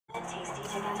tasty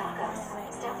chicken tacos.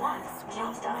 Step 1,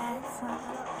 jump stuff.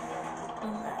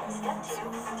 Step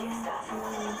 2, do stuff.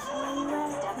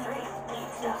 Step 3,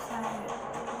 eat stuff.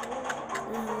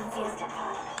 Instant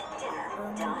pot. Dinner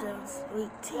done.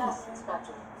 Yes,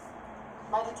 Inspector.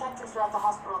 My detectives are at the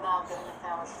hospital now getting the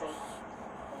family statement.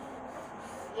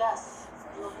 Yes,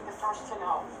 you will be the first to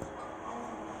know.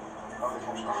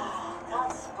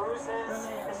 Cuts, bruises,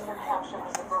 Mr. Caption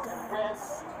has a broken rib,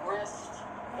 wrist,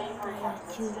 Avery had to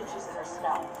put stitches in her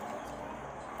scalp.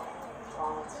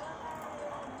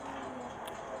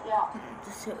 Yeah.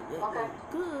 Okay.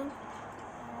 Good.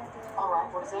 Alright,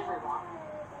 what does Avery want?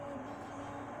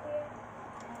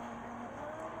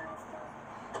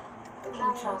 The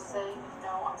Caption say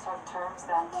no uncertain terms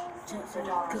that your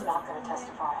daughter is not going to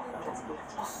testify against the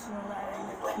accused.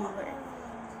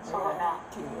 So what now?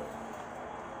 You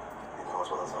know as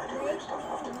well as I do, there's stuff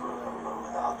enough to prove everyone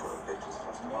without the victim's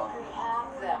testimony. We have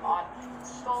them on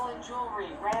stolen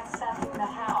jewelry, ransacking the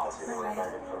house. They were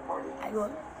invited for a party.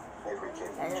 Avery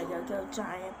gave me jewelry.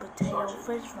 Giant potato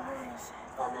french fries.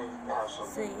 I may have some.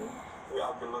 See.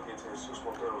 I've been looking into Jesus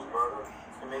Montero's murder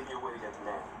and maybe a way to get the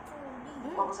man.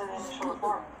 What was in the initial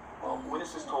report? Well,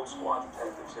 witnesses told squad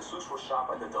detectives Jesus was shot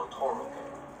by the Del Toro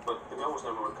gang, but the gun was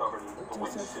never recovered and the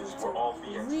witnesses were all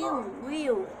BX9.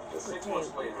 Real 6 months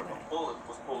later, a bullet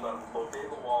was pulled out of the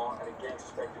bodega wall and a gang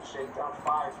suspected shakedown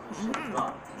fired from the same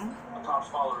gun. The cops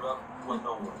followed it up, went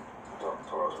nowhere. Del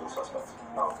Toro's were the suspects.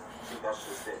 No, see, that's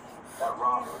just it. That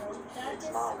robbery was a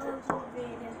BX9 territory.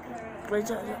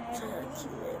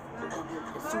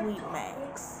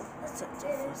 SweetMax.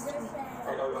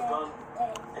 And a gun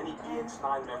any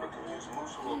BX9 member can use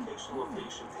moves from location to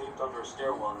location taped under a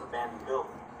stairwell in an abandoned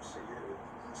building. So you're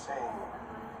saying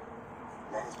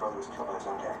Manny's brother was killed by his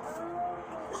own gang?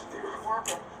 It's a theory.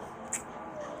 Working.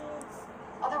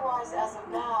 Otherwise, as of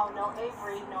now, no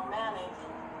Avery, no Manny.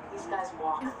 These guys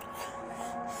walk.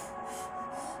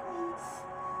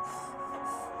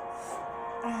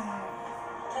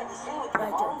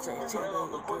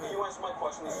 Before you answer my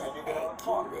question, this is you get on the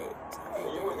clock.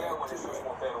 You were there when Jesus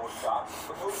Montero was shot.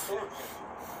 The police interviewed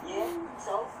you. Yeah,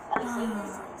 so? I didn't say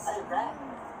this. I didn't rap.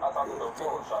 I thought the Del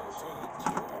Toro shot was you.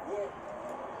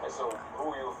 Yeah. And so, who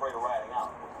were you afraid of ratting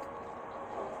out?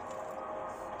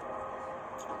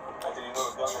 And did you know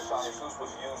the gun that shot Jesus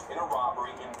was used in a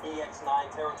robbery in BX9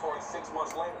 territory 6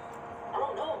 months later? I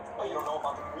don't know. Oh, you don't know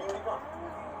about the community gun?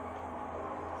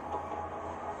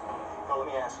 Now, let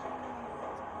me ask you.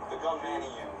 The gun Manny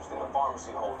used in the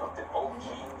pharmacy holdup, did OG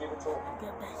give it to him?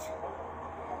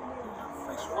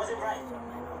 Was it right?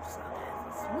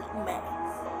 SweetMax.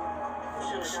 You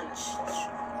should have done this.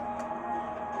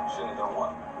 Shouldn't have done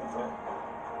what?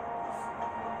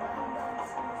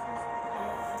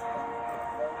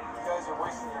 You guys are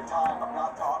wasting your time. I'm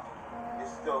not talking.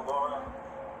 It's still Laura.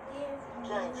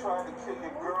 Gang tried to kill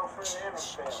your girlfriend and her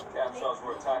family. Cap shots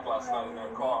were attacked last night in their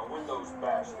car. Windows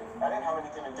bashed in. I didn't have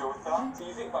anything to do with that. So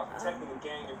you think by protecting the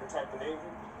gang, you protect the Navy?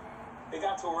 They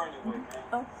got to her anyway,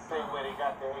 man. Same way they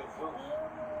got the hate too.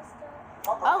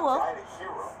 Oh, well. Died a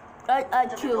hero. I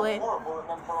kill it.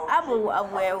 I will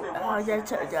wear how that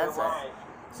does it.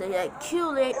 So yeah,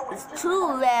 kill it. It's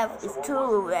too left. It's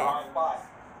too left.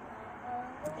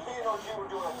 You know you were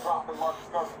doing a drop in Marcus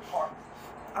Garvin's party.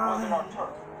 Wasn't our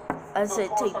turn. I said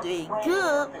take the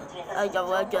good. I got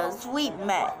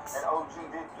SweetMax. And OG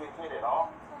did get hit at all.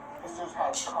 Jesus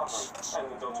had covered. And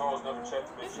the Del Toros never checked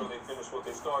to make sure they finished what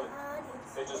they started.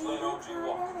 They just let OG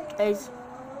walk. It's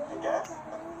And guess?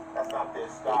 That's not their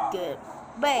style. good.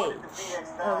 Babe.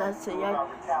 Oh, that's it.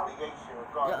 Retaliation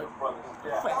regarding your brother's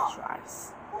death. French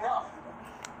fries. No.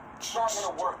 It's not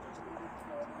gonna work.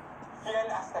 Fiel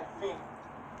hasta el fin.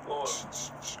 Lord.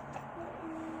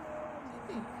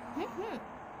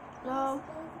 No.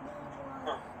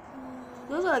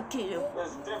 Those are cute.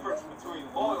 There's a difference between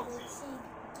loyalty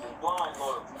and blind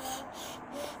loyalty.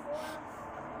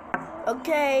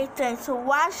 Okay, thanks for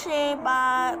watching.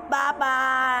 Bye. Bye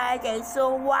bye. Thanks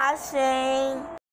for watching.